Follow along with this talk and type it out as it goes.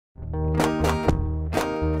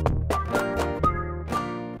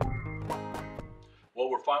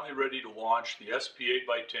we're finally ready to launch the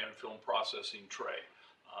SP8x10 film processing tray.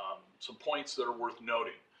 Some points that are worth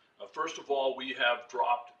noting. First of all, we have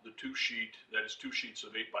dropped the two sheets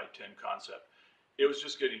of 8x10 concept. It was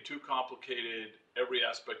just getting too complicated. Every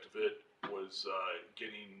aspect of it was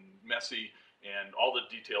getting messy, and all the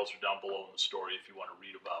details are down below in the story if you want to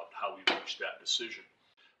read about how we reached that decision.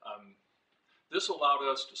 This allowed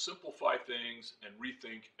us to simplify things and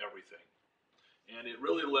rethink everything. And it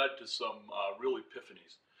really led to some real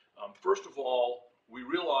epiphanies. First of all, we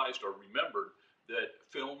realized or remembered that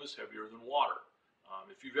film is heavier than water.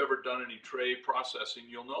 If you've ever done any tray processing,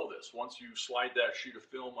 you'll know this. Once you slide that sheet of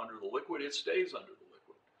film under the liquid, it stays under the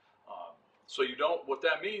liquid. So what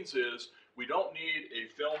that means is we don't need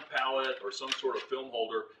a film palette or some sort of film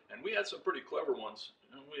holder, and we had some pretty clever ones,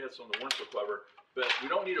 and we had some that weren't so clever, but we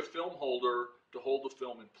don't need a film holder to hold the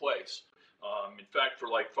film in place. In fact, for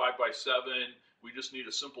like 5x7, we just need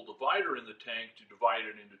a simple divider in the tank to divide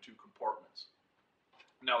it into two compartments.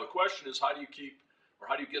 Now the question is, how do you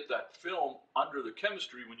get that film under the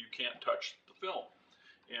chemistry when you can't touch the film?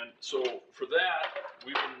 And so for that,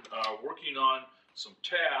 we've been working on some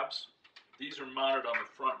tabs. These are mounted on the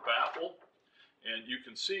front baffle, and you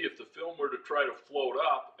can see if the film were to try to float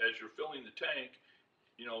up as you're filling the tank,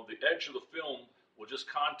 the edge of the film will just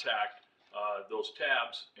contact those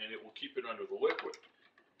tabs, and it will keep it under the liquid.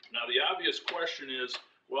 Now the obvious question is,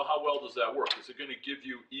 well, how well does that work? Is it going to give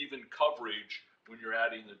you even coverage when you're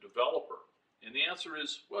adding the developer? And the answer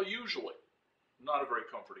is, well, usually. Not a very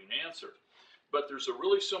comforting answer. But there's a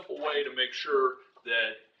really simple way to make sure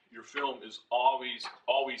that your film is always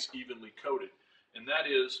evenly coated, and that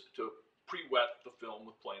is to pre-wet the film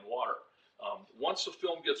with plain water. Once the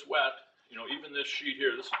film gets wet, even this sheet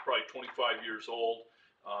here, this is probably 25 years old.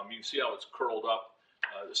 You can see how it's curled up.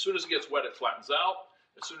 As soon as it gets wet, it flattens out.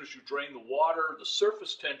 As soon as you drain the water, the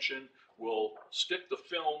surface tension will stick the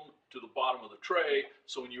film to the bottom of the tray,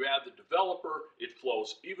 so when you add the developer, it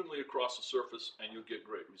flows evenly across the surface and you'll get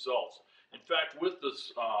great results. In fact, with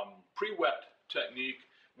this pre-wet technique,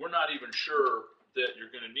 we're not even sure that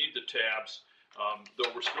you're going to need the tabs,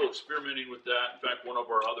 though we're still experimenting with that. In fact, one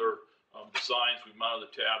of our other designs, we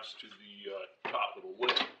mounted the tabs to the top of the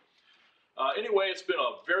lid. Anyway, it's been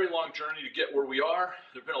a very long journey to get where we are.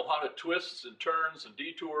 There have been a lot of twists and turns and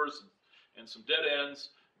detours and some dead ends,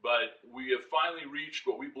 but we have finally reached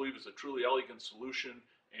what we believe is a truly elegant solution,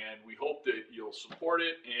 and we hope that you'll support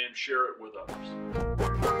it and share it with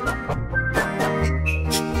others.